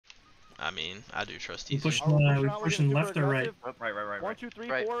I mean, I do trust We these. pushing left or right? Right. 1, 2, 3,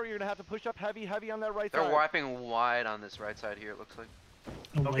 Right. 4. You're gonna have to push up heavy on that right They're side. wiping wide on this right side here. It looks like.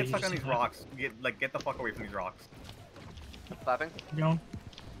 No Don't way, get you stuck on just these did rocks. Get the fuck away from these rocks. Clapping. that. Keep going.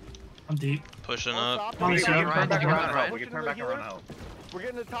 I'm deep. Pushing Don't up. stop. On We the can side. turn back You're around right. and help. We can turn back around and help. We're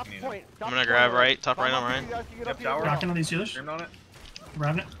getting to the top point. I'm gonna grab right, top right on Ryan. Yep, tower. Knocking on these healers. Screamed on it.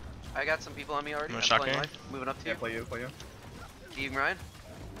 Grabbing it. I got some people on me already. I'm I'm gonna playing shotgun. life. Moving up to Yeah, you. play you. Eating Ryan.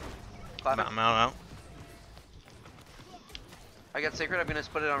 Clapping. I'm out. I got Sacred. I'm gonna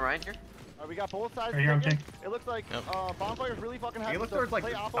split it on Ryan here. We got both sides. Right here, I'm taken. pink. It looks like Yep. Bonfire's really fucking happy. He looks so towards like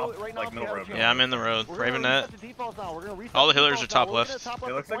play the oppo top, right like now, middle we road. have a Yeah, I'm in the road. We're Raven gonna net. reset the defaults now. We're gonna reset All the the healers are defaults top now. We're left. gonna top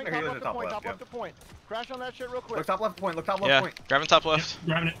It looks like point, the healers top are top point, left, top left point. Crash on that shit real quick. Look top left point. Look top left Yeah, point. grabbing top left.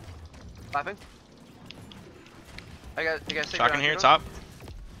 Grabbing it. Clapping. I got Sacred. Shotgun on here, Kudos. top.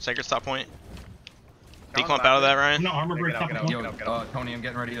 Sacred's top point. Down, Declump back out of that, there. Ryan. No armor break. Get Top out, point. get out, get out. Tony, I'm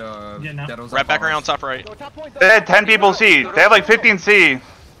getting ready to. Getting out. Deado's Right up back on around us. top right. Go top point, They had 10 people C. They have like 15 C.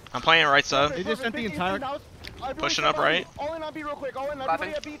 I'm playing right side. They just sent the entire. Pushing up right. All in on B real quick. All in.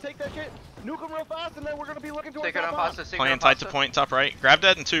 Everybody at B. Take that shit. Nuke them real fast, and then we're gonna be looking towards Sacred on top pasta. left. Sacred Playing on tight to pasta. point, top right. Grab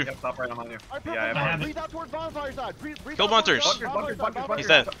that in 2. Yep, top right. I'm on you. Alright, Yeah, I have breathe out towards bonfire side. Breathe Kill out towards bunkers. bonfire side, bonfire He's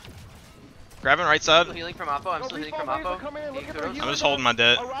side. dead. Grabbing right side. Still healing from Oppo. I'm still healing from Oppo. Eating Kudos. I'm just holding my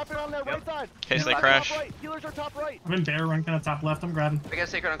debt. Wrap it on that right side. In case they Top crash. right. Healers are top right. I'm in bear run, kind of top left. I'm grabbing. I got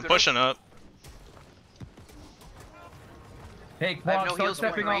Sacred on Kudos. Pushing up. Hey, I have Quad, no start heals for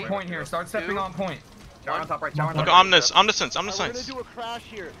stepping on three, point here. Start stepping 2, on point. Tower on top right. Tower on Look, top right. Omnis. Omniscience. Alright, we're gonna Omniscience. do a crash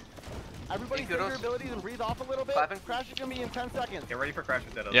here. Everybody save Kudos. your abilities and breathe off a little bit. Clapping. Crash is gonna be in 10 seconds. Get ready for crash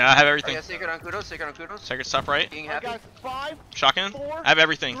with Deados. Yeah, I have I everything. got Sacred on Kudos. Sacred on Kudos. Sacred's top right. Being Alright, happy. guys, 5, Shotgun. 4, I have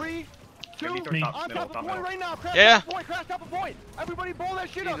everything. 3, 2, Be towards Me. top on middle, top of top point middle. right now. Crash Yeah. top of point. Crash top of point. Everybody blow that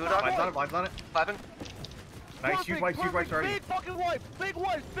shit up. Good Top on it, point. Lights on it. Clapping. Nice. Huge wipes already. Big fucking wipes. Big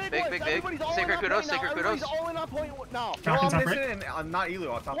wipes. Big wipes. big. Everybody's all Sacred in on kudos, point now. sacred Everybody's kudos. all in on point now. No, Shotgun I'm top right. missing and I'm not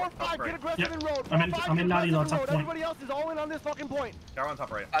Elu on top 4, left. Top 5, get right. aggressive Yep. in road. I'm in- 4, 5, I'm in get naughty aggressive low, in top road. point. Everybody else is all in on this fucking point. Tower on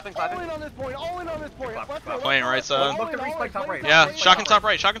top right. Clapping. All in Clapping. on this point. All in on this point. Clap, Let's clap. go. Playing right side. Look to respike top right. Yeah, shotgun top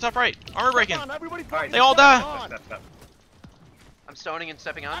right. Shotgun top right. Armor breaking. Everybody Alright, They all die. Step. I'm stoning and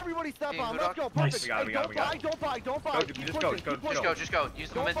stepping on. Everybody step Being on. Hoodok. Let's go. Nice. Perfect. We got it, we got it, we got it. Don't buy. Don't buy. Go, Keep just go, pushing. go, Keep pushing. Just go. Use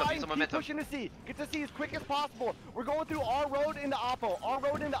the Don't momentum. buy. Use the Keep momentum. pushing to C. Get to C as quick as possible. We're going through our road into Oppo. Our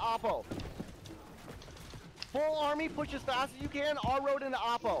road into Oppo. Full army, push as fast as you can. Our road into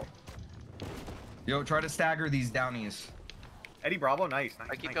Oppo. Yo, try to stagger these downies. Eddie Bravo, nice.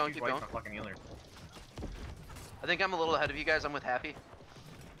 I keep going, Huge keep wipes going. on fucking healer. I think I'm a little ahead of you guys. I'm with Happy.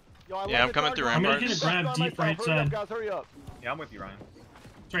 Yo, I Yeah, love I'm the coming dark through zone. I'm gonna ramparts. get a grab deep right Hurry up, side. guys. Hurry up. Yeah, I'm with you, Ryan.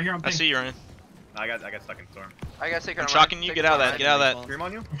 It's right here. I'm I pink. see you, Ryan. I got stuck in storm. I got Sacred I'm on shocking Ryan. you. Sacred Get out of on that. Ryan. Get out of that. Scream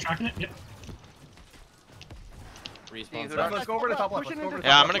on you? I'm shocking it. Yep. Being Respawn. Hoodok. Let's go over to top left. Pushing Let's go over into to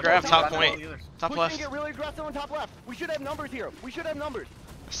Yeah, top I'm gonna left. grab top Top point. healers. Top Push left. and get really aggressive on top left. We should have numbers here. We should have numbers.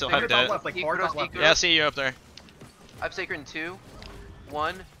 I still Sacred have top debt. left, like far top left. Yeah, I see you up there. I have Sacred in 2,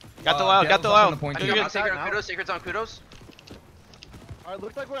 1. Got the loud. Got the Deado's up on loud. the point Good, too. good. Sacred on now. Kudos. Sacred's on Kudos. Alright,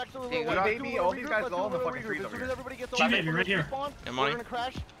 looks like we're actually a Being little Hoodok. Baby, all these guys Let's are all in do the a fucking regroup. trees As over soon as here. everybody gets G on baby, the right here. respawn, Yeah, we're money. gonna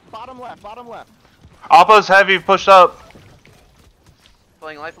crash bottom left. Oppo's heavy, push up.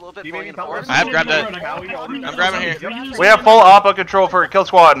 Playing life a little bit. You Pulling made in me top forward. I have grabbed that. I'm grabbing here. We have full Oppo control for kill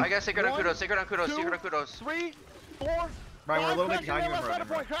squad. I got Sacred on Kudos. Sacred on Kudos. Sacred on Kudos. 3, 4, Ryan, we're a little bit crash behind you on in that road. left side of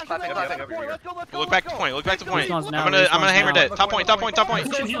point, crash on Clapping, that left clapping. side of point. Let's go, let's go, Look back to let's point. go. Look back to point. Respawn's I'm now, gonna hammer dead. Top point. Top point. Top point.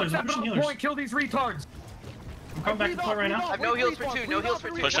 Pushing healers. I'm pushing healers. Point, kill these retards. I'm coming back to point right now. I have no heals for 2. No heals for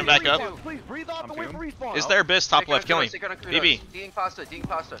 2. Push him back up. Please breathe off and wait for respawn. Is there Abyss top left? Kill him. Sacred on Kudos. BB. Eating pasta. Eating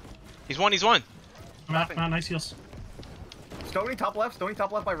pasta. He's one. He's one. I'm out. Nice heals. Stony top left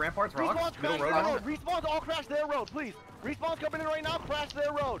by ramparts, Respawn's rocks, crash middle their road. road. Respawn's all crash their road, please. Respawn's coming in right now, crash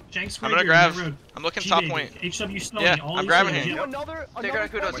their road. Jenks I'm right gonna here, grab. road. I'm looking G top baby, point. HW Stony. Yeah, all I'm these grabbing healers. him. Do Yep. another Sacred on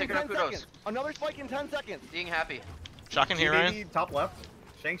spike Kudos. in Sacred 10 on Kudos. seconds. Another spike in 10 seconds. Being happy. Shocking here, Ryan. G-Baby, top left.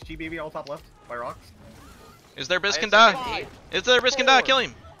 Shanks, G-Baby, all top left by rocks. Is there Abyss I can have die? Sacred. Is there Abyss can die? Kill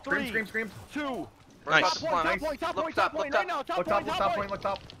him. Scream. 2. We're Nice. about to spawn. Nice. Top Look point, top, top point, look right now, top Look point, top point, look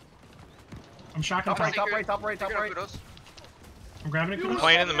top. I'm shocking Top right, top. top right, top Sacred on right. Kudos. I'm grabbing it. I'm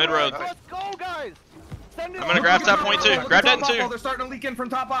playing in the mid road. Let's go, guys. Send it I'm gonna on. grab top point too. Look at Grab that top in 2. Oppo, they're starting to leak in from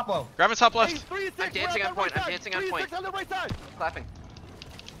top Oppo. Grabbing top Hey, left. 3 and 6, I'm dancing we're on point, that I'm right dancing side. on 3 and point. 6 on the right side. Clapping.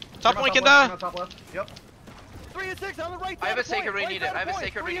 Top point can Top die. Top left. Yep. 3 and 6 on the right side. I have a of point, Sacred when you right need it. side I have a of point.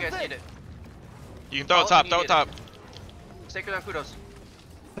 Sacred when 3 you and guys 6. need it. You can throw All it top. you Throw it need top. Sacred on Kudos.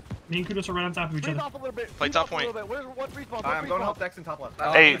 Me and Kudos are right on top of each Breathe other. off a little bit. Play breathe top off a little point. bit. What's respawn? Alright, I'm going to help Dex and top left.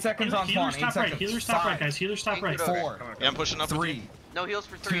 Hey. 8 seconds on spawn. Healers 8 top right. seconds. Healers top right, 5, guys. Healers top right. 4, Yeah, I'm pushing up. 3, No heals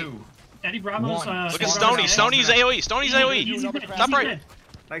for 3. 2. Eddie Bravo's. One. Look at Spawn Stony. right Stoney's now. AoE. Stoney's Easy AoE. dead, Top easy right. dead.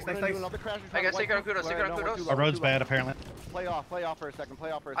 Nice, We're nice, gonna do nice. another crash. I got Sacred on Kudos, Sacred on Kudos. Our road's bad, apparently. Play off for a second. You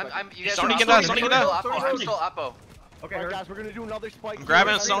guys Sony are can Oppo, die, Sony you're can die. still Oppo, I'm still Oppo. Okay, Alright hurt. guys, we're gonna do another spike. I'm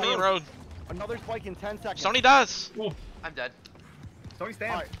grabbing here. Sony and Road. Another spike in 10 seconds. Sony dies. Oh, I'm dead. Sony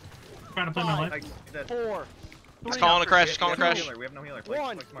stand. Alright, trying to play my life. Nice. He's dead. 4, It's 3, calling a crash, We it's calling a have no crash. healer, we have no healer. Play,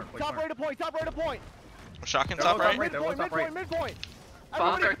 1. play smart, play Top smart. right of point. I'm shocking They're top both right. right, they're both top right. Midpoint.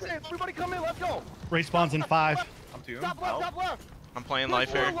 Bomb Everybody come in, let's go. Respawns in 5. I'm to him. Top left. I'm playing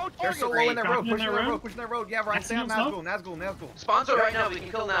life here. They're so low in their road, Dropping in pushing their their road. road, pushing their road. Yeah, Ryan, stay on Maximum Nazgul. Sponsor right now, we can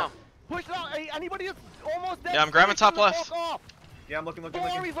kill now. Push it out. Hey, anybody that's almost dead. Yeah, I'm grabbing top push the left. fuck off. Yeah, I'm looking. Four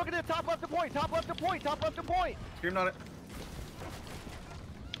armies looking at top left to point. Screaming on it.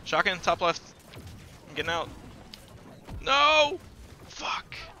 Shocking top left. I'm getting out. No!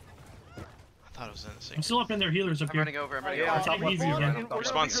 Fuck. I thought it was in the I'm secret. still up in their healers up I'm here. running over, I'm running Yeah, over. Take it easy again.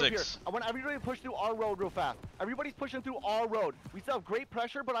 Respawn 6. I want everybody to push through our road real fast. Everybody's pushing through our road. We still have great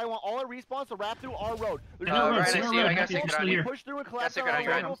pressure, but I want all our respawns to wrap through our road. Single road, Ryan, single I see you, road. I got Happy Sacred still on you. here. Push through and collapse Yeah, on our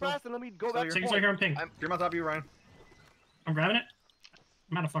Sacred on road you. real fast, and let me go So back you're to Second's point. right here, I'm ping. Scream on top of you, Ryan. I'm grabbing it.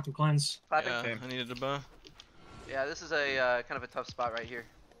 I'm out of fucking cleanse. Clapping. Yeah, I needed a buh. Yeah, this is a kind of a tough spot right here.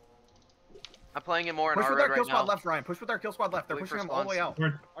 I'm playing it more in Push our with road our kill right squad now. left, Ryan. Push with our kill squad left. They're Wait pushing for them all the way out. We're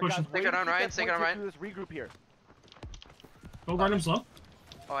Alright, pushing. guys, wait Take it on to Ryan, get take it on points Ryan. into this regroup here. Go guard him slow.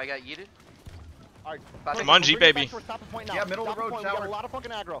 Oh, I got yeeted. Alright, Clapping. Come on, G, we're gonna baby. back to stop the point now. Yeah, middle of Stop the road, point. We got shower. a lot of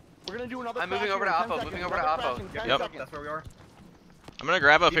fucking aggro. We're gonna do another I'm moving crash over here to in 10 Oppo, seconds. moving over to Another Oppo. crash in 10 Yep. seconds. That's where we are. I'm gonna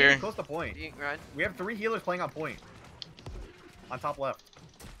grab up Keep it here. Close to point. Ryan. We have 3 healers playing on point. On top left.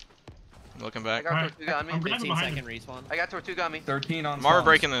 I'm looking I back. got Alright, Tortuga on me. I'm grabbing 15 behind second him. respawn. I got Tortuga on me. 13 on Mara spawns.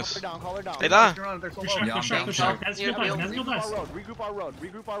 breaking Call this. her down, call her down. They die. They're so Good low. shot, Yeah, I'm good shot, down good south. shot. That's Yeah, good dice, Neil, that's good dice. Regroup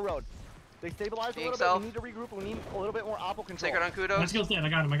our road. They stabilize a Being little self. bit. We need to regroup. We need a little bit more Oppo control. Sacred on Kudos. Let's go dead. I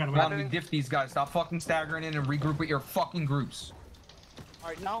got him. Come on, we diff these guys. Stop fucking staggering in and regroup with your fucking groups.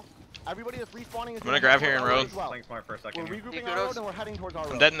 Alright, now everybody that's respawning is I'm gonna grab here and road. as well. Playing smart for a We're second. here. regrouping Keep our kudos. road and we're heading towards our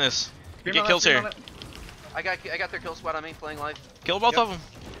road. I'm dead in this. You Scream get on kills it, here. scream on it. I got their kill squad on me, playing live. Kill both Yep. of them.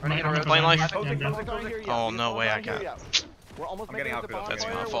 Running in a I'm road. Playing life. Yeah, Closing, I'm dead. closing, closing. Here yet. Oh, no Respawn's way, not I here got- yet. We're almost I'm making getting it to outfield. That's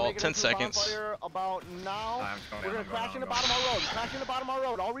bonfire. my We're fault. making it 10 to seconds. bonfire about now. I'm just going We're down, gonna crash in the going bottom of our road. Crashing the bottom of our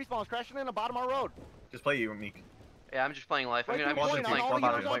road. All respawns crashing in the bottom of our road. Just play you, Meek. Yeah, I'm just playing life. Right I'm through just point. playing All one the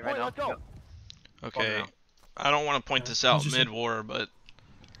bottom healers on point right point. now. Let's go. Okay. down. I don't want to point this out Let's just- mid-war, but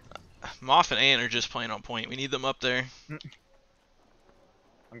Moff and Ant are just playing on point. We need them up there.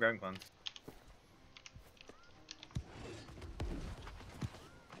 I'm grabbing cleanse.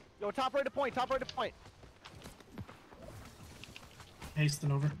 Yo, top right of point. Top right of point.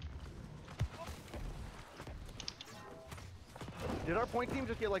 Hasting over. Did our point team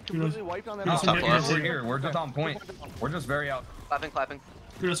just get like Kudos. completely wiped on that? No, Top outfit? left. we're here. We're just on point. We're just very out. Clapping.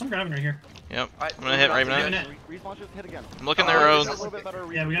 Kudos, I'm grabbing right here. Yep. Alright, I'm gonna hit moving on Raven to Ant. good. Respawn just hit again. I'm looking their Oh, road. this A little bit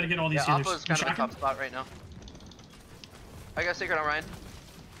better Yeah, we gotta get all these Yeah, healers. Oppo's kind of a Shocking. top spot right now. I got Sacred on Ryan.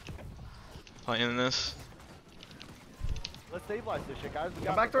 Playing this. Let's stabilize this shit, guys. We Come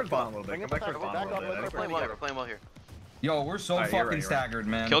got back this. towards bottom a little bit. Bring Come it back back towards up, bottom a back up, little let's bit. We're playing well here. We're playing well here. Yo, we're so Alright, you're fucking right. staggered,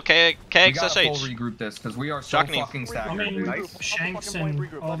 man. Kill We gotta full KXSH. regroup this because we are so Shocking. fucking I staggered. mean, Nice. Shanks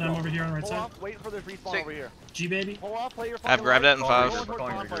and all them over here on the right Pull side. off, wait for this respawn Sick. over here. G baby. Pull off, play your I've fucking grabbed life. that in We're 5. Going towards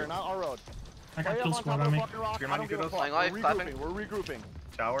calling bonfire, regroup. not our road. I Play got up kill on squad top on of me. the fucking rock. Scream I on don't give a you, fuck. Playing live, We're clapping. regrouping. We're regrouping.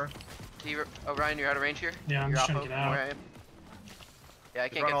 Shower. Oh, Ryan, you're out of range here? Yeah, I'm You're just trying Oppo to get from out. where I am. Yeah, I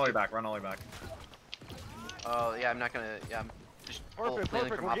Just can't run get all the way to. back. Run all the way back. Oh, yeah, I'm not gonna. Yeah, I'm just Perfect, flailing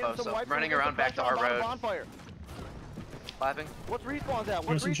perfect. from We're getting Oppo, some so wipes. I'm running We're getting around back to some our pressure on road. bonfire. Clapping. What's respawns at?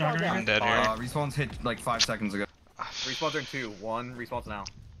 Throw What's some respawns shotgun I'm at? dead here. Respawns hit like 5 seconds ago. Respawns are in 2. 1. Respawns now.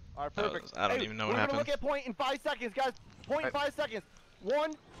 Alright, That perfect. was- I don't Hey, even know we're what gonna look happened. at point in 5 seconds, guys. Point in 5 seconds.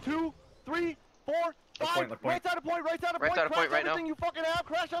 1, 2, 3, 4, Look 5. point, look point. Right side of point. Right side of Right point. side of point Crash right now. everything you fucking have.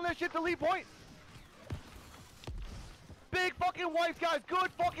 Crash on that shit. Delete point. Big fucking wipes, guys. Good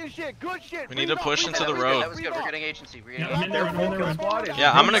fucking shit. Good shit. We need to Breathe push out, into breathe the out, road. That was good. breathe We're out. getting agency. We're Yeah, getting I'm in there, I'm in there. Kill squad is-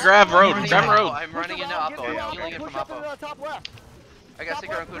 Yeah, I'm gonna grab road. running Grab into road. Oppo. I'm running into Get Oppo. through I'm Oppo, healing it from push up into Oppo. the top left. I got Top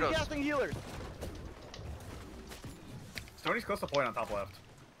Sacred on left, Kudos. casting healers. Sony's close to point on top left.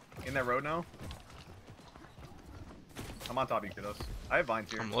 In that road now. I'm on top of you, kiddos. I have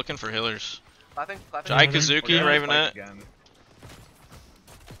vines here. I'm looking for healers. Clapping. Jai Yeah, We're Kazuki, gonna Raven spike Ant. again.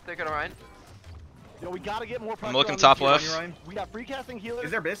 Sacred on Ryan. Yo, we gotta get more pressure. looking on top this shit. left. On you, Ryan. We got free casting healers.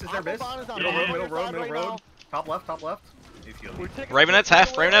 Is there bis? Is there bis? Aquabon is on Yeah, the yeah, other Middle road, side middle right road. now. Top left, top left. He's healed. We're taking Raven Net's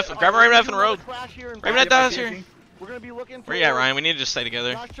half, Raven Net, grab a Raven Net from the road. Crash here in Raven five Net dies seconds. here. We're gonna be looking for. Where you at, Ryan? We need to just stay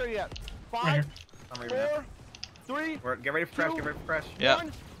together. Not sure yet. Right 5, here. I'm Raven Net. 4, 3, Get ready for crash, get ready for crash. Yeah.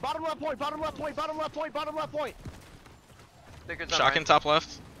 1. Bottom left point. Bottom left point. Bottom left point. Bottom left point. Sacred's on Shocking Ryan. top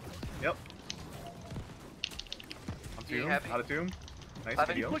left. Yep. I'm You tomb. happy? Out of tomb. Nice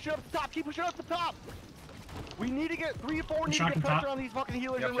Clapping. Keep video. pushing up the top. Keep pushing up the top. We need to get 3 or 4. Need to Shocking get pressure top. on these fucking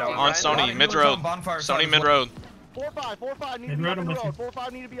healers Yep, in shower. road. On Stony, mid road. Bonfire Stony side mid as well. road. 4-5 need to be Mid-road, up in I'm with road. you.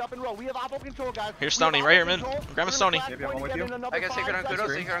 4-5 need to be up in road. We have oppo control, guys. Here's We Stony, have right here, oppo mid. control. I'm grabbing We're gonna Stony. flash Maybe I'm point with again you. in another I guess 5 take it on seconds.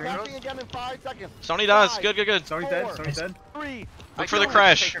 kudos, take it on Crashing kudos. again in 5 seconds. Stony dies. 5, Good, good, good. Sony's dead. 4, Sony's dead. 3. Look for the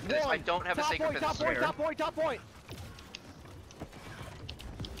crash. I don't have a sacred Top fist. point. Top point.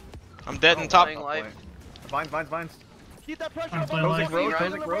 I'm dead in Oh, top. playing life. Vines. Keep that pressure I'm up playing on life. the Closing road, right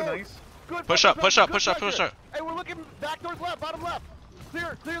closing on the road, road. nice. Good Push fucking up, push pressure, up, good push up, pressure. push up. Hey, we're looking back towards left, bottom left.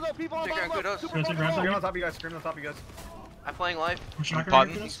 Clear the people on Take bottom care, left. kudos. Super Kudos, fucking grab low. them. Scream on top of you guys. Scream on top of you guys. I'm playing life. I'm shocking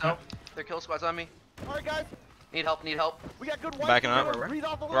potting. right So, their kill squad's on me. All right, guys. Need help, need help. We got good white. Backing We're up. gonna breathe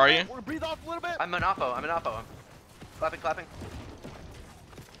off a little Where are bit. you? We're gonna breathe off a little bit. I'm an oppo, I'm clapping.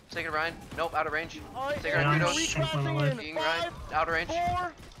 Sacred Ryan. Nope, out of range. All right, Sacred Yeah, I'm kudos. just jumping on the recrashing left. in Being Ryan. 5, Out of range.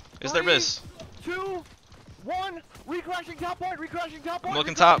 4, Is there 3, bis? 2, 1. Recrashing top point. I'm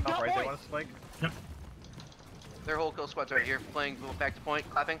looking top. Top right, they want to spike. Their whole kill squad's right here. Playing back to point,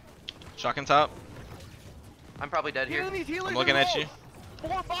 clapping. Shocking top. I'm probably dead here. I'm looking at you.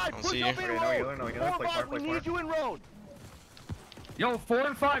 4, 5. don't Push see up you. in Okay, no road. healer, no healer. 4, Play 5. far, We play need far. you in road. Yo, 4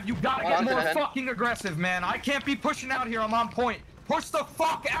 and 5, you gotta Oh, get I'm more dead. fucking aggressive, man. I can't be pushing out here. I'm on point. Push the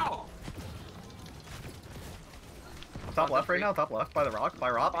fuck out. Top left right now. Top left by the rock. By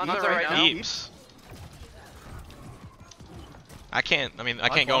rock. On East the right now. Eeps. I can't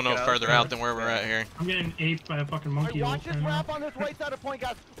go no I'll further get out than where we're at here. I'm getting aped by a fucking All monkey. right, watch this right now. wrap on this right side of point,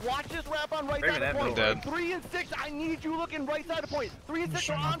 guys. Watch this wrap on right Raven side of that point. middle. I'm dead. 3 and 6, I need you looking right side of point. 3 and 6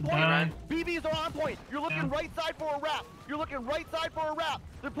 are on point. Down. BBs are on point. You're looking Yeah. right side for a wrap. You're looking right side for a wrap.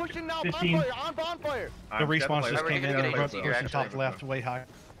 They're pushing now 15. bonfire, on bonfire. The response just We're came gonna in. get We're a here, pushing actually. top left way high.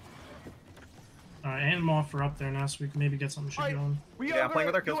 Alright, hand them off for up there now so we can maybe get some shit Alright, going. we Yeah, are I'm playing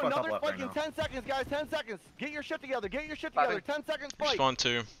with our gonna kill do squad top another left spike right in 10 seconds, guys. 10 seconds. Get your shit together. Get your shit Clapping. together. 10 seconds spike. Spawn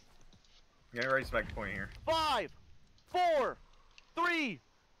 2. Get ready to spike point here. 5, 4, 3,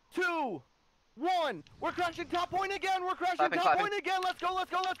 2, 1. We're crashing top point again. We're crashing Clapping, top clapping. point again. Let's go.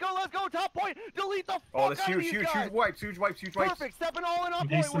 Top point. Delete the fuck Oh, this out of huge, these huge, guys. huge wipes. Huge wipes. Huge wipes. Perfect. Stepping all in on I'm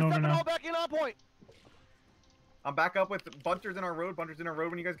point. hasting We're over stepping now. all back in on point. I'm back up with bunters in our road. Bunters in our road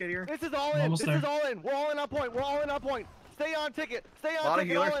when you guys get here. This is all in. Almost This is there. all in. We're all in on point. We're all in on point. Stay on ticket. Stay on Lot of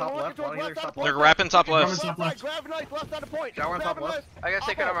ticket. healers, all in. top We're left, working towards lot of healers, left side top of point. They're wrapping top left. Grabbing top left. Grab knife. Left side of point. Shower on Grab top a left. knife. I gotta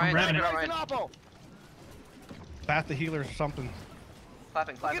take it on Oppo. Ryan. grabbing Take it it. on Nice Ryan. and Oppo. Bat the healer or something.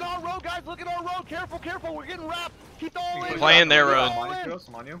 Clapping. Look at our road, guys. Look at our road. Careful. We're getting wrapped. Keep the all in. Playing their Keep the road. all I'm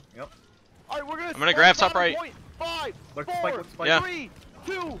in. on you. Yep. All right, we're gonna. I'm gonna grab top bottom right. point. 5, Look, 4, spike, look, spike. Yeah. 3,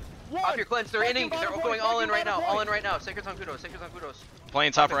 2, 1. Off your cleanse. They're Spiking inning. They're bottom going point, all in spiking right now. bottom All point. in right now. Sacred's on kudos.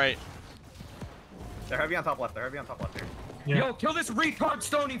 Playing top right. They're heavy on top left. They're heavy on top left here. Yeah. Yo, kill this retard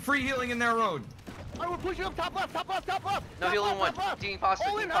Stony free healing in their road. All right, we're pushing up top left. No Top healing left, one. top left. Dean Pasta.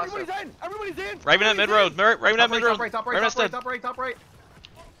 All Dean in. Pasta. Everybody's in. Raven at mid road. Raven at mid road. Top right, top right, Raven at top right, dead. top right, top right.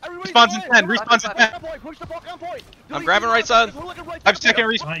 Everybody's Response all in 10, response in 10. Push the fuck on point. I'm grabbing right side. We're looking right I'm side of checking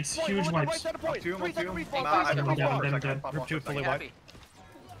point. respawn. Nice, Point, huge we're looking right wipes. side of point. Two, 3 second two. respawn. Dean 3 Pasta. second Dead, respawn. dead, dead. Pop Group off 2 for a fully second. wiped. Happy.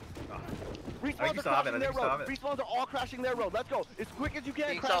 I think Respawns you are still have it, crashing I their think you still road. have it. Respawns are all crashing their road. Let's go. As quick as you can,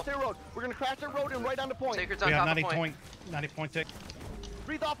 Being crash self. their road. We're gonna crash their road and right on the point. Sacred's on We got top of 90 point. point tick.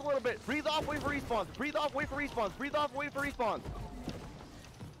 Breathe off a little bit. Breathe off, wait for respawns. Breathe off, wait for respawns. Breathe off, wait for respawns.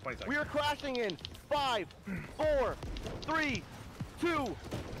 20 seconds. We are crashing in 5, 4, 3, 2,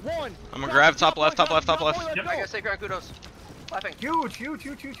 1. I'm gonna grab top left, top left, top left. Let's Yep. I go. got Sacred on kudos. Clapping. Huge.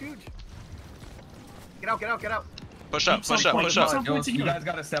 Get out. Push up. Some point, Push some up. Yo, point to you healer. guys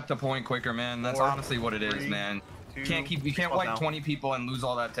gotta step to point quicker, man. That's 4, honestly what it is, 3, man. 2, You can't wipe 20 people and lose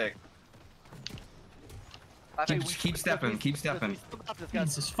all that tick. Clapping. Keep stepping.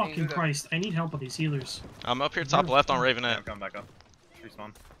 Jesus fucking Christ. I need help with these healers. I'm up here top left on Raven Yeah, at. I'm coming back up.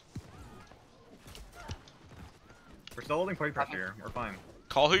 Respawn. We're still holding point pressure here. We're fine.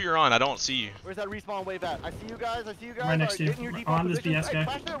 Call who you're on. I don't see you. Where's that respawn wave at? I see you guys. Right next to you. Get in your default On this positions. BS Hey, guy.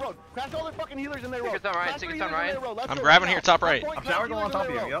 crash their road. Crash all their fucking healers in their road. Sacred's on Ryan, Crash their Sacred's on healers in Ryan. their road. Let's I'm go. grabbing Now. here top right. Point, I'm crash shower going on healers top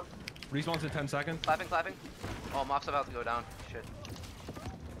in of you. their road. Yep. Respawns in 10 seconds. Clapping. Oh, Moff's about to go down. Shit.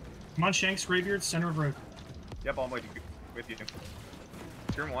 Come on, Shanks, Graybeard, center of road. Yep, I'm with you.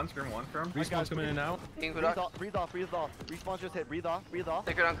 Scrim one. Respawns coming in and out. Being Breathe kudos. off. Respawns just hit. Breathe off.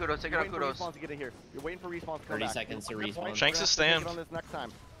 Sacred on kudos. Sacred You're on waiting for kudos. respawns to get in here. You're waiting for respawns to come 30 back. seconds to Good respawn. point. Shanks We're is gonna have to stamped. take it on this next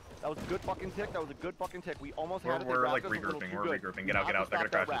time. That was a good fucking tick. We almost We're had it. They like wrapped us a little regrouping. too We're good. regrouping. Get out. Have to They're gonna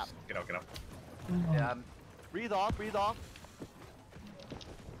stop that crash wrap. us. Get out. Yeah. Breathe off.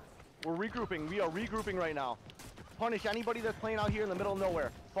 We're regrouping. We are regrouping right now. Punish anybody that's playing out here in the middle of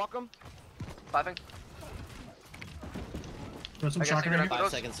nowhere. Fuck them. Clapping. Throw some I guess shock you're in gonna there. 5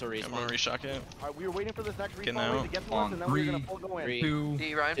 seconds to I'm gonna respawn. reshock it. Alright, we were waiting for this next Get respawn now. wave to get to us, On and then we're gonna 3, full go in. 3, 2,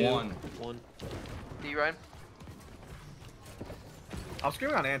 D Ryan. 1. 1. D Ryan. I'm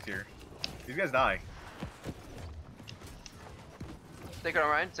screaming on ants here. These guys die. Take it on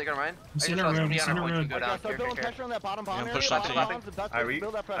Ryan. Take it on Ryan. I just Center saw road, somebody on center our point road. to go Okay, down. start building pressure on that bottom Yeah, area. push Bottom that bombs, if that's Alright, what you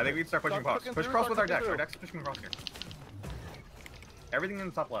build that pressure. I think we can start pushing across. cooking Push through, cross with our start decks. Our cooking decks pushing across here. Everything in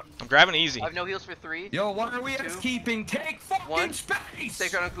the top left. I'm grabbing easy. I have no heals for 3. Yo, why are we 2, keeping? Take fucking 1. space!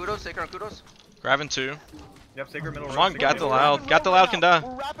 Take her on kudos. Take her on kudos. Grabbing 2. Yep, sacred middle Come road. on, Sacred got the middle loud. road. Got the loud can die.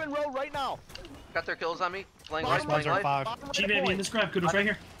 We're wrapping road right now. Got their kills on me. Playing Bottom life. Playing right, life. 5. bottom right G baby point. in this grab. Kudos right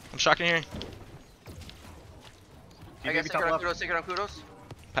here. I'm shocking here. I guess GBB take her top on left. kudos. Take her on kudos.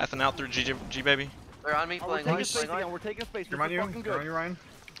 Pathing out through G baby. They're on me. We're Playing taking life. space Playing again. life. We're taking space. This You're on is you. fucking You're on good. you, Ryan.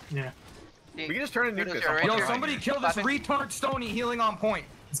 Yeah. We can just turn and nuke Kudos this. here, right Yo, here. somebody kill this Clapping. retard Stony healing on point.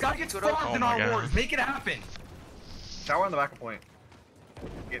 This guy gets Kudos. farmed Oh in my our God. wars. Make it happen. Shower on the back of point.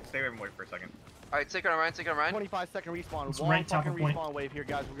 Stay away from point for a second. All right. Take her on Ryan. Take her on Ryan. 25-second respawn. It's Long right top fucking of point. respawn wave here,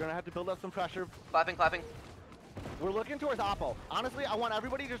 guys. We're gonna have to build up some pressure. Clapping. Clapping. We're looking towards Oppo. Honestly, I want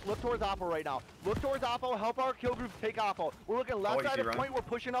everybody to just look towards Oppo right now. Look towards Oppo. Help our kill groups take Oppo. We're looking left you side see, of Ryan? point. We're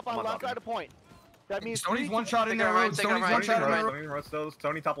pushing up I'm on on left top of side of point. That means Stony's 3, one shot in Take their it, Ryan, road. take it, Stony's Ryan, one take shot it, in Ryan. their road.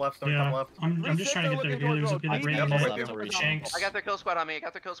 Stony top left. Stony Yeah. top left. I'm just trying to get their healers up in the Five green. seconds Yep, left with to you. respawn. Shanks. I got their kill squad on me. I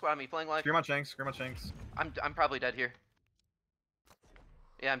got their kill squad on me. Playing life. Scream on Shanks. Scream on Shanks. I'm probably dead here.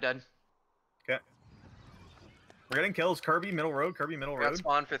 Yeah, I'm dead. Okay. We're getting kills. Kirby middle road. Kirby middle I got road.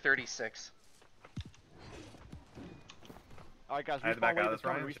 spawn for 36. All right, guys. I had to Respawn back out wave of is this,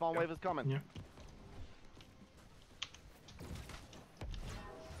 Ryan. coming. Respawn wave is coming. Yeah.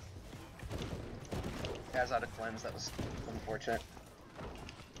 Guys out of cleanse. That was unfortunate.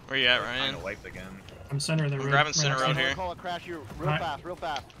 Where you at, Kinda Ryan? wiped again. I'm center of the I'm road. grabbing center Right road outside. here. Call a crash here real Alright. fast, real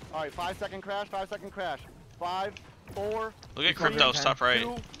fast. All right, 5-second crash, 5-second crash. 5, 4. Look at 3, Cryptos top right.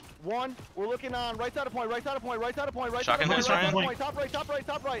 2, 1. We're looking on right side of point, right side of point, right side of point, right Shocking side of hits, point, right side Ryan. of point, top right, top right,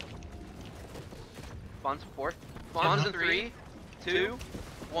 top right. Spawns 4. Spawns in 3, 2,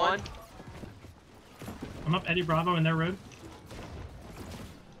 1. I'm up Eddie Bravo in their road.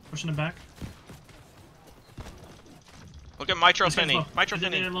 Pushing them back. Look at Mitro This guy's Finny. low. Mitro Yeah,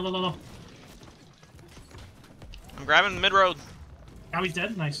 Finny. low. I'm grabbing mid road. Now he's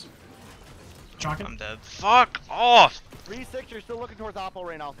dead. Nice. Shocking. I'm dead. Fuck off! 3-6, you're still looking towards Oppo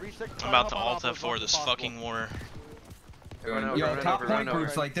right now. 3-6. I'm about to alt F4 this fucking war. Run over, Yo, run top over, point run over.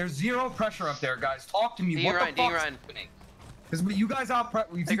 groups, like, there's zero pressure up there, guys. Talk to me. D What Ryan, the D fuck's Ryan. happening? Because you guys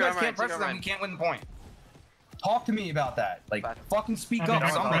if you Take her guys on can't Ryan, take pressure her them, on we can't win the point. Talk to me about that. Like, Bye. fucking speak Okay, up, I'm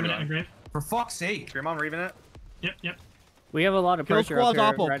somebody. grabbing it in grave. For fuck's sake. Scream on Reaving it. Yep. We have a lot of Kill pressure up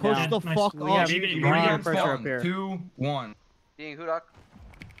squad's here Oppo. right Push now. the Nice. fuck We up. have GBB, a lot Ryan, of pressure up here. 2, 1. Being Hudok.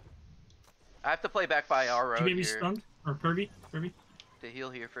 I have to play back by our road G-Baby here stunned. Or Kirby. to heal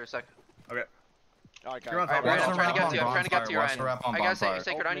here for a second. Okay. All right, guys. You're on Alright, top. Ryan, Watch I'm the trying to wrap get to you. on I'm trying to get to you, Watch Ryan. the wrap on I gotta say, bonfire.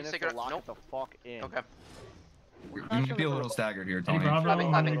 take her down. You take her Lock down. Nope. the fuck in. Okay. You feel a little staggered here, Eddie Tony. Bravo. Clapping,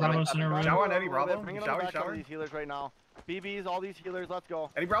 clapping, Eddie Bravo clapping, center clapping. road. Shower on Eddie Bravo. Bring it on Shower, the back shower. of these healers right now. BBs, all these healers, let's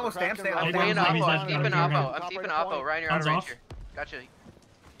go. Eddie Bravo, We're stamp, cracking stay right out. I'm Eddie deep in Bravo's Oppo. dead, I'm deep in gotta Oppo. go. I'm Top deep right in point. Oppo. Ryan, you're out of Guns range off. here. Gotcha.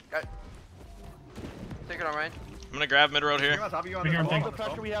 Got. Take it on, Ryan. I'm gonna grab mid road Scream here. on top of you on Right this here, wall, I'm All on the this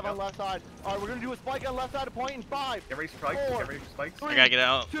pressure wall. we have on Yep. left side. All right, we're gonna do a spike on left side of point in 5, Get ready for spikes. 4, Get ready for spikes. I gotta get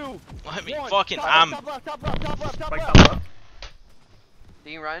out. 2, Let me 1. fucking. Top left, I'm. top left, top left, top left, top Spike left. top left.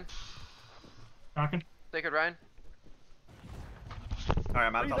 Dean, Ryan. Shocking. Take it, Ryan. Alright,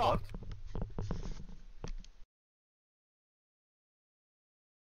 I'm out of Freeze top off. left.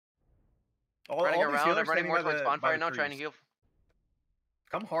 Running All these around. healers I'm running standing more by towards the- bonfire by the now, trying to trees. heal.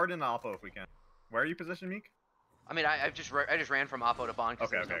 Come hard in Oppo if we can. Where are you positioned, Meek? I mean, I just ran from Oppo to Bond because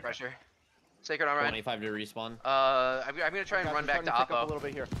Okay, there was no okay. pressure. Sacred on Ryan. 25 to respawn. I'm gonna try and Guys, run we're back to starting pick up a Oppo. little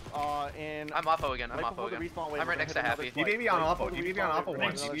bit here. And I'm Oppo again. I'm right Oppo before the again. respawn wave, I'm we're right next to gonna hit Happy. another DBB on spike. Oppo. Right before the DBB on respawn Oppo wave,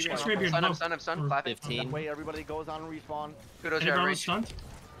 once. another DBB spike. on Scrape Oppo. your I'm low. stunned. I'm stunned. Or- Clapping. 15. Wait, everybody goes on respawn. Kudos, Eddie you're out of Bravo's range. stunned.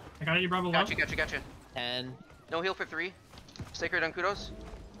 I got Eddie Bravo low. Gotcha. 10. No heal for 3. Sacred on Kudos.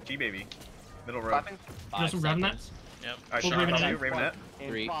 G baby. Middle road. Clapping. 5 some grabbing that? seconds. Yep. Alright, Full Sean, Raven top of net. you, Raven net. In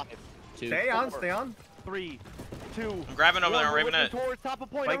Three. 5, 2. Stay on, stay on. 3, 2. I'm grabbing over there on We're Raven net. looking towards top of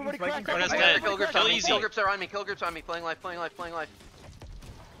point. Spiking, Everybody spiking, crack, spiking. crack, I got dead. the kill grips Kill on me. easy. Kill grips are on me. Kill grips on me. Playing life.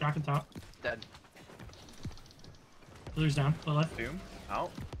 Shocking top. Dead. Healer's down. To the left. Doom.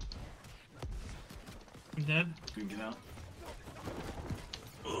 Out. I'm dead.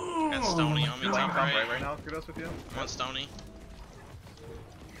 Got Stony on me Playing top top right right. now. Kudos with you. I want Stony.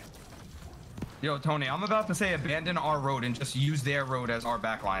 Yo, Tony, I'm about to say abandon our road and just use their road as our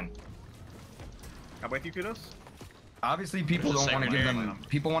backline. I'm with you, Kudos. Obviously, people There's a don't want to give second them.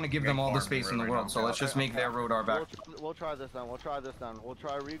 People want to give them all the space in the world. So let's just make their road our back. We'll try this then. We'll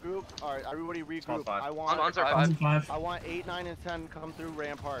try regroup. All right, everybody regroup. five. I want. Spawns are One's 5. in 5. I want 8, 9, and 10 come through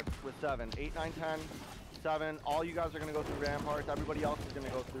ramparts with 7. 8, 9, 10, 7. All you guys are gonna go through ramparts. Everybody else is gonna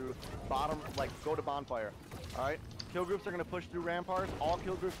go through bottom, like go to bonfire. All right. Kill groups are gonna push through ramparts. All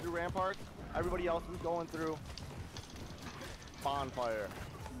kill groups through ramparts. Everybody else is going through bonfire.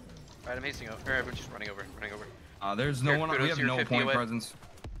 Alright, I'm hasting over. Or we're just running over. There's no Here, one. kudos, We have you're no 50 point away. presence.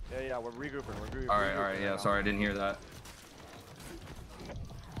 Yeah, we're regrouping. All right. Yeah, sorry, I didn't hear that.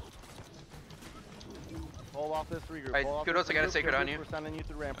 Hold off this regroup. Alright, Hold off kudos, this I got a regroup. sacred on you. We're sending you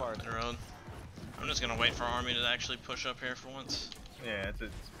through ramparts. Road. I'm just gonna wait for army to actually push up here for once. Yeah, it's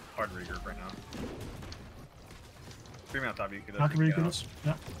hard to regroup right now. Screaming on top of you. Kudos, Not you can get kudos.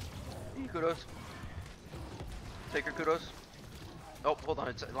 Yeah. Kudos. Sacred kudos. Oh, hold on.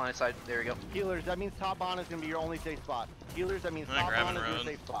 It's line of sight. There we go. Healers, that means top on is gonna be your only safe spot. Healers, that means I'm gonna top grab on and is your run.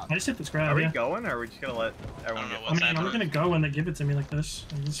 safe spot. I just hit this Are grab, we yeah. going, or are we just gonna let everyone know get? what- I mean, I'm happening? gonna go when they give it to me like this.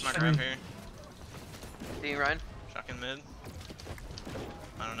 Like, this is I'm gonna free. grab here. Seeing Ryan. Shotgun mid.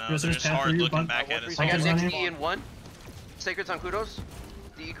 I don't know. Yes, They're there's just path for hard you, looking bud. back at us. I got Octans on 6 you. E in 1. Sacred's on kudos.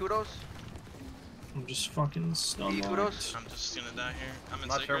 DE kudos. I'm just fucking stunned. DE kudos. I'm just gonna die here. I'm in I'm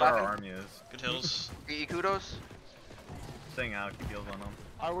not sure secret. where our army is. Good hills. DE kudos. Staying out, keep heals on them.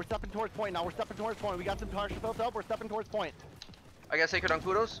 Alright, we're stepping towards point now. We're stepping towards point. We got some partial built up. We're stepping towards point. I got sacred on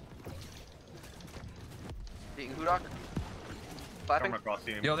kudos. DE kudok. Clapping. Coming across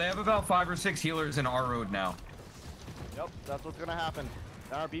team. Yo, they have about 5 or 6 healers in our road now. Yep, that's what's gonna happen.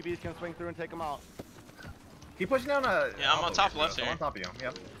 Now our BBs can swing through and take them out. Keep pushing down a. Yeah, I'm on top left I'm here. on top of you.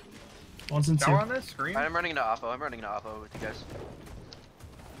 Yep. One's in 2. Tower on this screen. Alright, I'm running into Oppo. With you guys.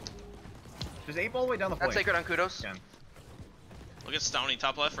 Just 8 all the way down the That's point. sacred on kudos. Again. Look at Stony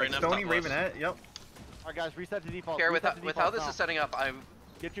top left, right now. Stony, top left. Ravenette. Yep. Alright guys, reset to default. Care Reset with to how default this now. is setting up. I'm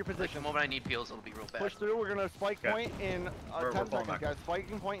Get your like the position. moment I need peels, it'll be real bad. Push through. We're gonna spike Okay. point in We're 10 falling seconds, back. guys.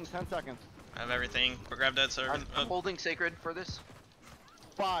 Spiking point in 10 seconds. I have everything. But grab that servant. I'm holding sacred for this.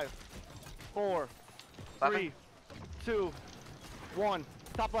 5, 4, Clapping. 3, 2, 1.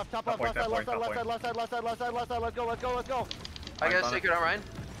 Top left, top left, point, left side, top left side, point, left side, left side, left side, left side, left side. Let's go, let's go, let's go. I got on it. sacred on Ryan.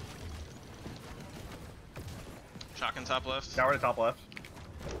 Shotgun top left. Tower to top left.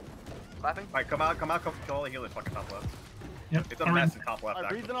 Clapping. Alright, come out, kill all the healers. Fucking top left. Yep. It's a Alright. mess in top left. Alright,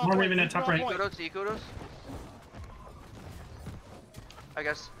 Actually. breathing off More point, Raven at breathing top off right. point. Kudos, DE kudos. I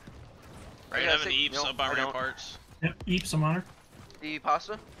guess. Right, I have got an sick- Eeps nope, up on I don't. ramparts. Yep. Eeps, I'm on her. DE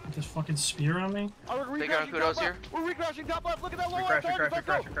pasta. This fucking spear on me. Oh, we're Take out recrashing kudos top here. left. We're recrashing top left. Look at that low Recrash, on target. recrash, Let's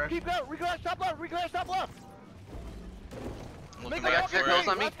go. recrash, recrash. Keep out. Recrash top left. Recrash top left. I'm looking Make I it got back six for girls it.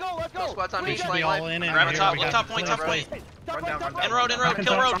 on me. Let's go. Let's No go. squats on me. We should Flying be all live. in and Grab a here top, we look got top point, top players. point. Top Run right, down, top run right. down. In road, Shotgun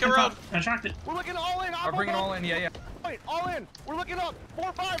kill top, road, shotgun kill road. top. I shocked it. We're looking all in. I'm bringing all in. Yeah. Point, all in. We're looking up.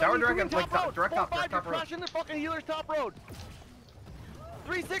 4, 5. Tower I need dragon, you in like, top- road. direct 4, top, 5. direct You're top road. crashing the fucking healer's top road.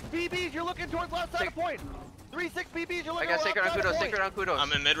 3, 6 BBs. You're looking towards left side of point. 3, 6 BBs. You're I looking got left sacred on side of kudos. point. Sacred on kudos.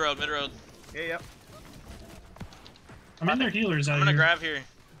 I'm in mid road, mid road. Yeah, yep. I'm in their healers out I'm gonna here. grab here.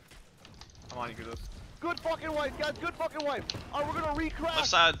 I'm on you, Kudos. Good fucking wife, guys. Good fucking wife. Alright, we're gonna recrash. Left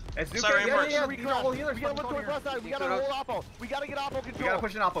side. It's Left Nuke. side Yeah, ramparts. yeah, We yeah. These are all healers. gotta look fucking towards here. left side. We gotta Kudos. hold Oppo. We gotta get Oppo We control. gotta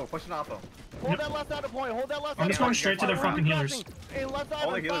push an Oppo. Push an Oppo. Hold that left side of point. Hold that left side. I'm just of going point. straight to their We're fucking healers. recrashing. In left side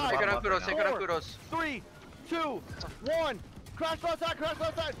All the of healers are 5, Sacred on left kudos. now. Sacred on 4, kudos. 3, 2, 1. Crash left side. Crash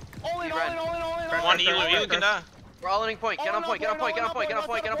left side. All in. You All ran. in. All in. All in. Crash all One in. Elu, Elu can die. We're all in point. Get on point. Get on point. Get on point. Get on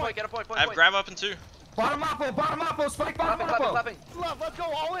point. Get on point. Get on point. Point. I have Point. grab up in 2. Bottom Oppo, spike bottom Clapping. Oppo. Clapping. Left. Let's go.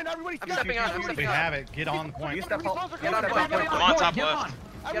 All in. Everybody I'm scatter. stepping on. I'm Everybody We stepping on. have it. Get on the You point. step up. Get on point. I'm on top Get left.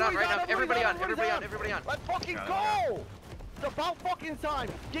 on. Get on right now. Everybody's Everybody on. everybody's Everybody on. Everybody on. Let's fucking Got it, go! It's about fucking time.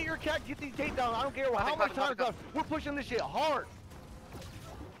 Get your keg, get these gates down. I don't care how Clapping, much clapping, time it's left. We're pushing this shit hard.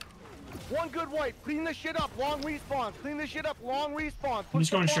 One good wipe. Clean this shit up. Long respawns. Clean this shit up. Long respawns. I'm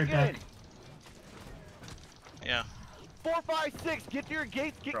just going straight back. Yeah. 4, 5, 6. Get to your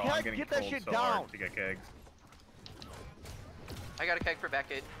gates. Get Bro, I'm kegs. getting Get that cold shit so down. hard to get kegs. I got a keg for back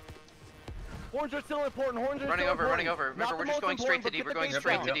gate. Horns are still important. Horns are Running still over. important. Running over. Not Remember, the we're just most going straight to important, D. but We're get the going gates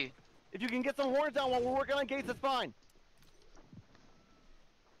straight down. to D. If you can get some horns down while we're working on gates, it's fine.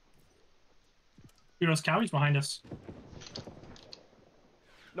 Dude, those cowies behind us.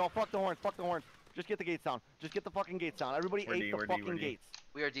 No, fuck the horns. Fuck the horns. Just get the gates down. Just get the fucking gates down. Everybody We're ate D, the we're D, fucking we're D. gates.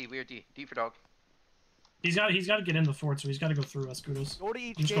 We are D. We are D. D for dog. He's got to get in the fort, so he's got to go through us, Kudos. Go to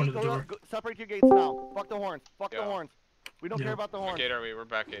each I'm just gate. going to the Go door. go, separate your gates now. Fuck the horns. Fuck the Yeah. horns. We don't Yeah. care about the horns. What gate are we? We're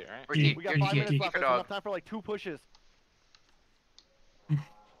back gate, right? We're D. D. We got You're 5 D. minutes D left. for That's enough dog. time for like 2 pushes. Am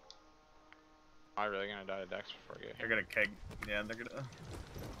I really gonna die to Dex before I get They're here? gonna keg. Yeah, they're gonna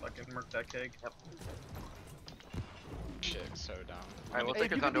fucking murk that keg. Yep. Shit, so dumb. Alright, we'll Hey,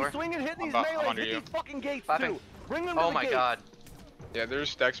 take if it you on could be door. swinging, hitting these I'm melees, under hit you. these fucking gates Clapping. too. Bring them to Oh the my gates. god. Yeah,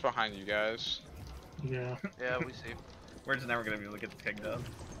 there's decks behind you guys. Yeah. Yeah, we see. We're just never gonna be able to get the pig dub.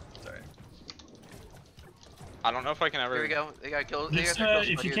 Sorry. I don't know if I can ever. Here we go. They got killed. They got Just, their kills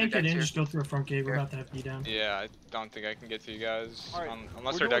if from you here, can't their get in, decks just go through a front gate. We're Here. about to have B down. Yeah, I don't think I can get to you guys Alright,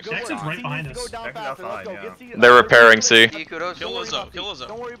 unless we're their doing decks good are Dex's work. right C behind needs to us. go down Dex's faster. Let's outside, go. yeah. Get C. They're repairing C. here. Kudos. Kill Don't worry Lizzo, about kill C. Lizzo.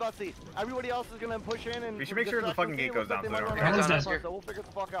 Don't worry about C. Everybody else is gonna push in and We should make sure the fucking gate goes down so they don't Here, That it's one's on us dead. here. So we'll figure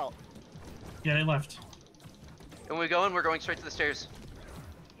the fuck out. Yeah, they left. And when we go in, we're going straight to the stairs.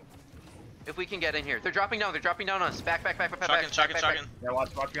 If we can get in here. They're dropping down. They're dropping down on us. Back. Shotgun. Yeah,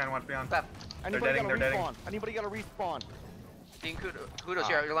 watch behind, watch behind. Back. Anybody deading, got a they're deading. respawn? Anybody got a respawn? Dean, kudos.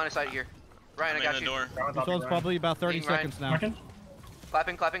 Here, your line of sight here. Ryan, I I'm got in the you. door. They're on top This of one's you, probably about 30 Being Ryan. seconds now.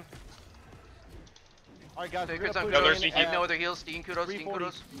 Fucking. Clapping. Alright guys, we're Sacred's gonna on push kudos. in You have at no other heals. Dean, kudos. Dean, 340,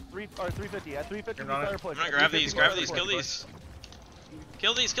 kudos. 350. At 350, You're on it. fire push. I'm gonna At grab these, 350, kill fire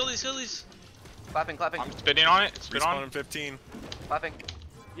these. Kill these. Clapping. I'm spitting on it. Spit Respawn on. in 15. Clapping. push.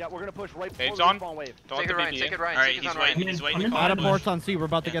 Yeah, we're gonna push right It's before the on. respawn wave. Don't let Take the it, Ryan. BB Take in. it, Ryan. Alright, Take it he's on Ryan. waiting. He's waiting. I'm in. Out of Bush. ports on C. We're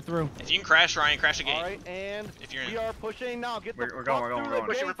about to get through. If you can crash, Ryan, crash a gate. Alright, and If you're in. we are pushing now. Get the We're going, fuck we're going, through we're the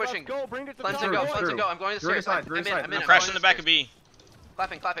going. gates. We're pushing. Let's go. Bring it to Cleanse the and top. go. Cleanse and go. I'm going to Through the stairs. side, through the side. I'm in. I'm I'm crashing going in the back stairs. of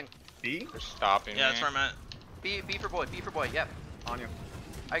B. Clapping. B? They're stopping Yeah, me. that's where I'm at. B for boy. Yep. On you.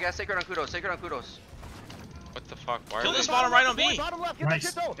 I got sacred on kudos. What the fuck? Why Kill are this they? bottom right on B. Bottom left. Get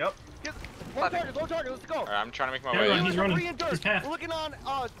Nice. that shit though. Yep. Get low target. Let's go. Alright, I'm trying to make my Everyone, way. he's running. Free and dirt. His path. We're looking on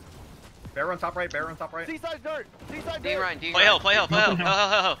Bear on top right, bear on top right. seaside dirt. Seaside Dean dirt. Ryan. Play hell. Hell.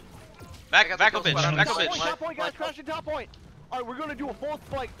 Back up, bitch. Top Back up, point, bitch. Top point, guys. Crashing top point. Alright, we're gonna do a full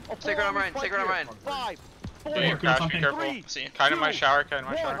spike. A full Sacred on Ryan, spike sacred on here. Ryan. 5, 4, Be careful. Be careful. 3, See. Kind of my 2, shower. Kind of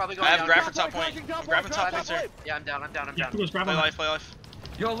my one. shower. Probably I going have down. grab for top point. Crashing top I'm grabbing point, top crashing point, sir. top Yeah, I'm down. Yeah, Kudos, grab Play him. life.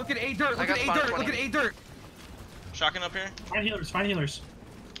 Yo, look at A dirt. I Look got at A spawn dirt. 20. Look at A dirt. Shotgun up here. Find healers.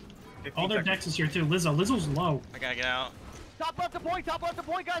 15 All their seconds. decks is here too. Lizzo's low. I gotta get out. Top left to point, guys. Top left to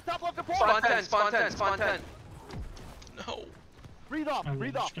point. Spawn 10. No. Breathe off. I'm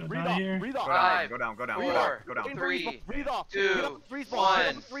Breathe just off. gonna Breathe die off. here. Breathe off. Go down. Go down. Four, three, Breathe off. two, Get up with respawns. one. Get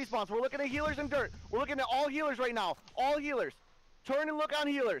up with respawns. We're looking at healers and dirt. We're looking at all healers right now. All healers. Turn and look on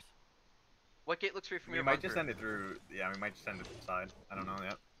healers. What gate looks free from We your might bunker? just send it through. Yeah, we might just send it to the side. I don't know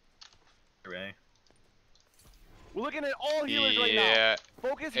yet. Hooray. We're looking at all healers right now. Yeah.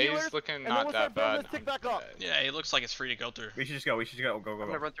 Focus A's healers. looking and then not we'll that start building bad. this tick back up. Yeah, it looks like it's free to go through. We should just go. Go. I'm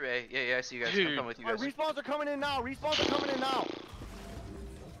gonna run through A. Yeah, I see you guys. I'm Dude. coming with you Alright, guys. respawns are coming in now.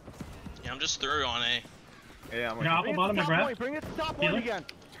 Yeah, I'm just through on A. Yeah, I'm with Yeah, you. apple bottom to grab. Bring it to top point Healer? again.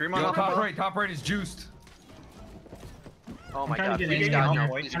 Scream on Yo, top. top right is juiced. Oh my I'm trying god, to get please in God, here. no.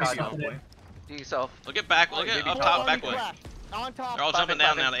 I'm Please trying to God, stop no. it. Do yourself. Look at back. Look at up top, back way. On top. They're all jumping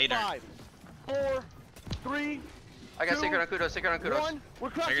down now to A dirt. 5, 4, 3, I got Two, sacred on kudos. 1. We're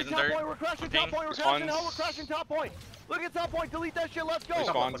crashing Bigger than top dirt. point. We're crashing Ping. top point. We're This crashing one's- hell. We're crashing top point. Look at top point. Delete that shit. Let's go.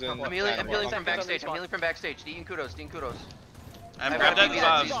 Respawns in. I'm healing and from backstage. Dean kudos. I have I grabbed got that BB,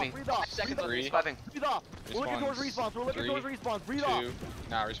 class. excuse me. Breathe off. Three. Clapping. Breathe off. We're looking towards respawns. We're looking towards respawns. Breathe off. 2.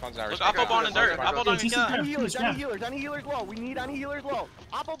 Nah, respawns now. Look, Respawns Apple Bond now. and dirt. Apple Bond and Yeah, gun. Any healers low. We need any healers low.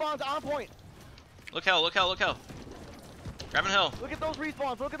 Apple bombs on point. Look hell. Grabbing hill. Look at those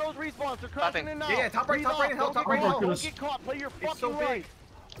respawns. They're Clapping. crashing in now. Yeah, top right, Breathe top right, off. hell, Don't top get right, caught. hell. Don't get caught. Play your It's so fucking big. right.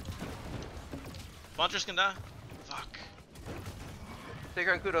 Bunchers can die. Fuck.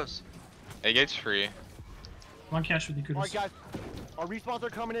 Sacred on kudos. A gate's free. One cash with you, All right, Kudos. guys. Our respawns are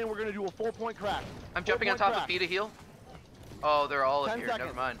coming in. We're gonna do a 4-point crack. I'm jumping on top of B to heal. Oh, they're all up 10 here. seconds.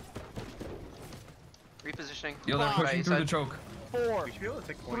 Never mind. Repositioning. Yo, they're pushing Right through the side. choke. 4, We should be able to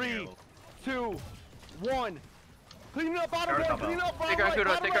take point 3, here. 2, 1. Clean it up, bottom Start right. top Clean it up, bottom Take our right.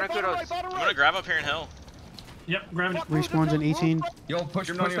 kudos, Bottom take right, our bottom kudos. right, bottom I'm right. gonna grab up here in hell. Yep, grabbing it. Fuck, lose Respawns the in choke, 18. lose Yo, push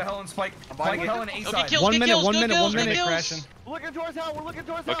Shooting on the you. hell and spike. I'm buying Spike it. hell and A Go get side. kills, 1 get minute, kills, 1 get minute, kills, 1 get minute. kills. Crashing. We're looking towards hell. We're looking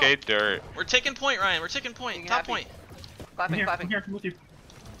towards hell. Okay, dirt. We're taking point, Ryan. We're taking point. Being Top happy. point. I'm Clapping. here, I'm with you.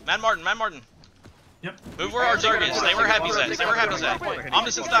 Mad Martin. Yep. Move where our target is. Stay where Happy's at. Stay where Happy's at.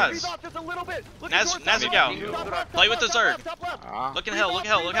 Omniscient dies. Breathe off just a little bit. Look Naz- towards top Nazigal. left, top left, Play top with the left, top Zerg. left, top left. Ah. Look in hell. Look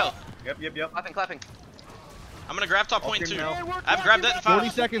hell. Yep. Clapping. I'm gonna grab top point Okay, too. now. And we're I've grabbed that in cracking 40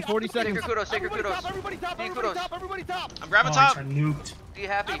 5. seconds, 40 seconds. Sacred kudos. Everybody top. Dean Everybody kudos. top. Everybody top. I'm grabbing Oh, top. I nuked. Be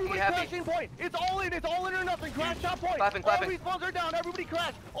happy. Everybody crashing point. It's all in or nothing. Crash top point. Clapping. All respawns are down. Everybody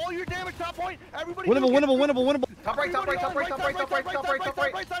crash. All your damage top point. Everybody. Winnable. Top right.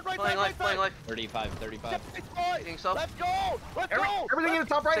 Playing life. 35. It's fine. Eating self. Let's go. Everything in the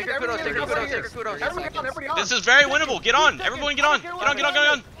top right. Sacred kudos. Everything on, everybody on. This is very winnable. Get on. Everyone get on. Get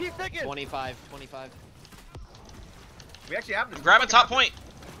on. Keep thinking. 25. We actually have this. I'm grabbing top point.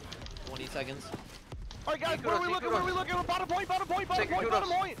 20 seconds. All right, guys, Take where are we kudos, looking? take Where are we kudos. looking? Bottom point, bottom point, bottom Take point, kudos.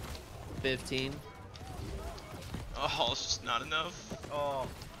 bottom point. 15, Oh, it's just not enough. Oh,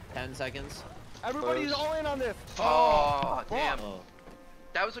 10 seconds. Everybody's Close. all in on this. Oh, fuck. damn. Oh.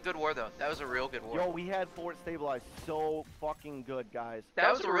 That was a good war, though. That was a real good war. Yo, we had fort stabilized so fucking good, guys.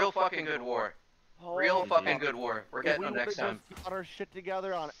 That was a real fucking good war. Real Holy fucking fuck. good war. We're If getting we them would've next time. just got our shit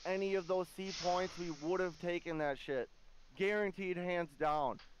together on any of those C points, we would have taken that shit. Guaranteed, hands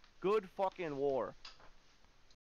down. Good fucking war.